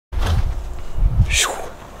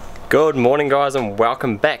Good morning guys and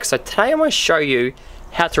welcome back. So today I'm going to show you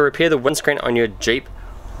how to repair the windscreen on your Jeep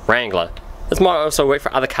Wrangler. This might also work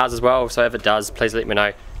for other cars as well, so if it does, please let me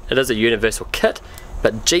know. It is a universal kit,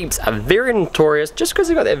 but Jeeps are very notorious just because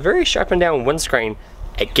they've got that very sharp and down windscreen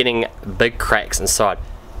at getting big cracks inside.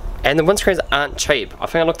 And the windscreens aren't cheap. I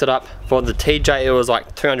think I looked it up. For the TJ it was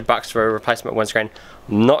like 200 bucks for a replacement windscreen.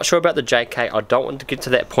 Not sure about the JK. I don't want to get to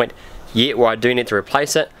that point yet where I do need to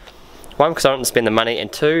replace it. One, because I don't want to spend the money,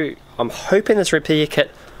 and two, I'm hoping this repair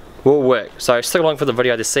kit will work. So stick along for the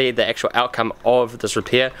video to see the actual outcome of this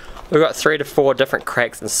repair. We've got 3 to 4 different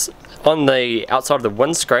cracks on the outside of the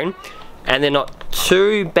windscreen, and they're not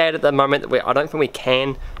too bad at the moment. I don't think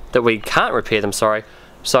we can't repair them, sorry.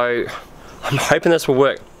 So I'm hoping this will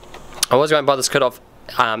work. I was going to buy this kit off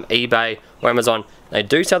eBay or Amazon. They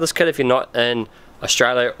do sell this kit if you're not in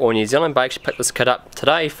Australia or New Zealand, but I actually picked this kit up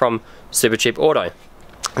today from Super Cheap Auto.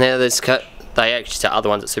 Now this kit, they actually sell other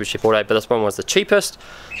ones at Super Cheap Auto, but this one was the cheapest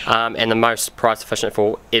and the most price efficient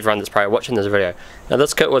for everyone that's probably watching this video. Now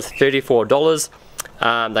this kit was $34.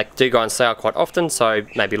 They do go on sale quite often, so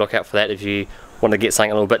maybe look out for that if you want to get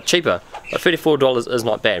something a little bit cheaper. But $34 is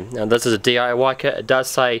not bad. Now this is a DIY kit. It does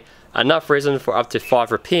say enough resin for up to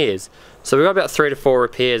 5 repairs. So we've got about 3 to 4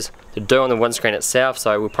 repairs to do on the windscreen itself,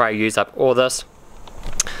 so we'll probably use up all this.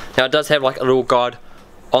 Now it does have like a little guide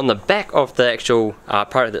on the back of the actual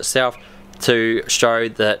product itself to show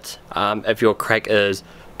that if your crack is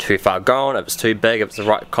too far gone, if it's too big, if it's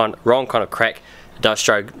the wrong kind of crack, it does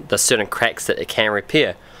show the certain cracks that it can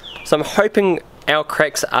repair. So I'm hoping our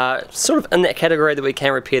cracks are sort of in that category that we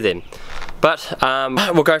can repair them. But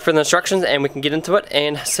we'll go through the instructions and we can get into it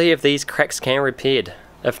and see if these cracks can be repaired.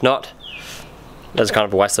 If not, that's kind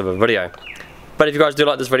of a waste of a video. But if you guys do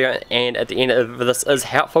like this video and at the end of this is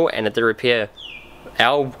helpful and at the repair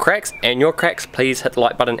our cracks and your cracks, please hit the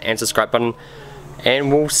like button and subscribe button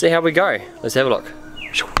and we'll see how we go. Let's have a look.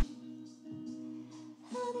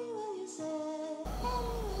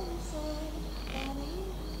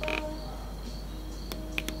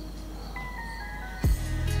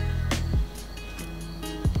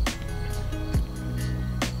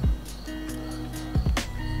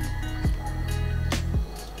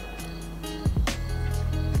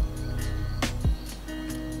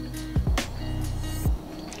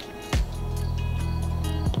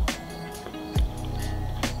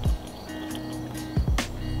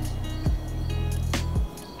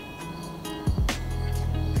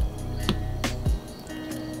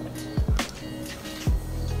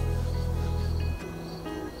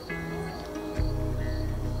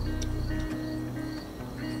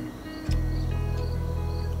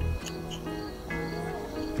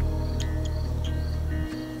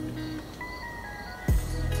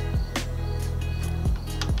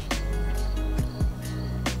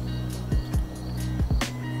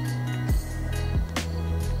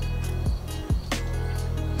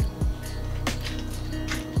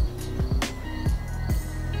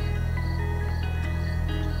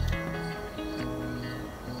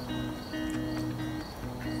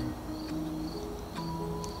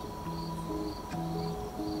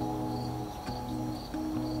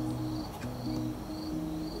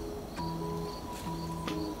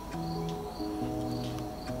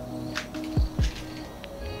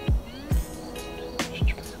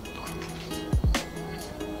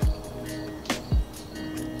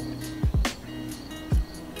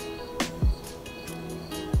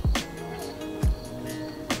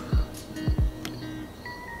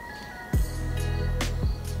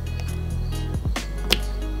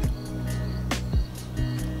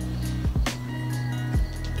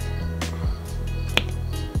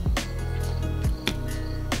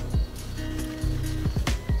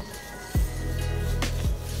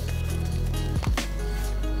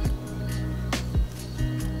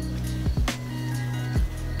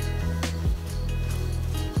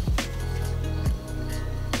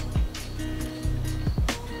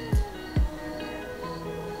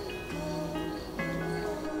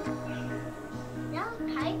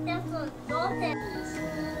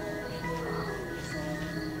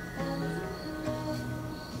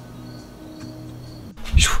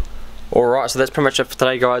 Alright, so that's pretty much it for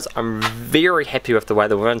today guys. I'm very happy with the way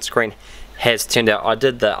the windscreen has turned out. I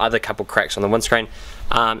did the other couple cracks on the windscreen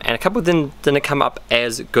and a couple didn't come up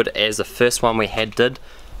as good as the first one we have done.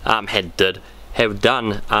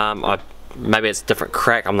 Maybe it's a different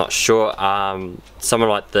crack, I'm not sure. Some of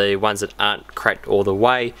like the ones that aren't cracked all the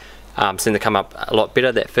way seem to come up a lot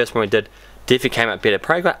better. That first one we did definitely came out better.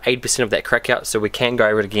 Probably got 80% of that crack out, so we can go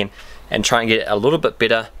over it again and try and get it a little bit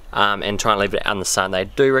better and try and leave it out in the sun. They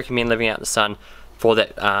do recommend leaving it out in the sun for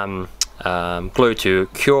that glue to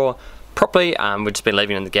cure, properly. We've just been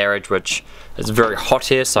leaving it in the garage, which is very hot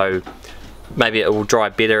here, so maybe it will dry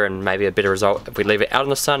better and maybe a better result if we leave it out in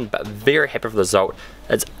the sun, but very happy with the result.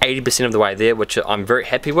 It's 80% of the way there, which I'm very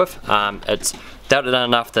happy with. It's doubted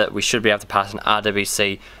enough that we should be able to pass an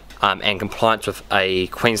RWC and compliance with a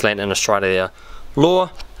Queensland and Australia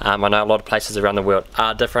law. I know a lot of places around the world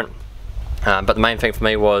are different, but the main thing for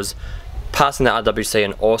me was passing the RWC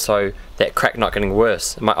and also that crack not getting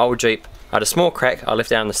worse. In my old Jeep, I had a small crack, I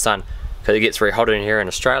left it out in the sun because it gets very hot in here in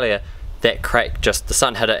Australia. That crack, just the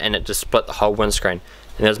sun hit it and it just split the whole windscreen,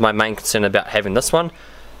 and that was my main concern about having this one.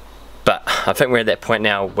 But I think we're at that point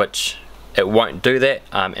now which it won't do that,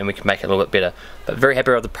 and we can make it a little bit better. But very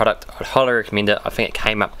happy with the product. I'd highly recommend it. I think it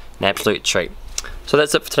came up an absolute treat. So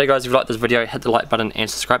that's it for today, guys. If you liked this video, hit the like button and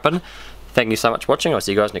subscribe button. Thank you so much for watching. I'll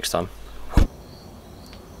see you guys next time.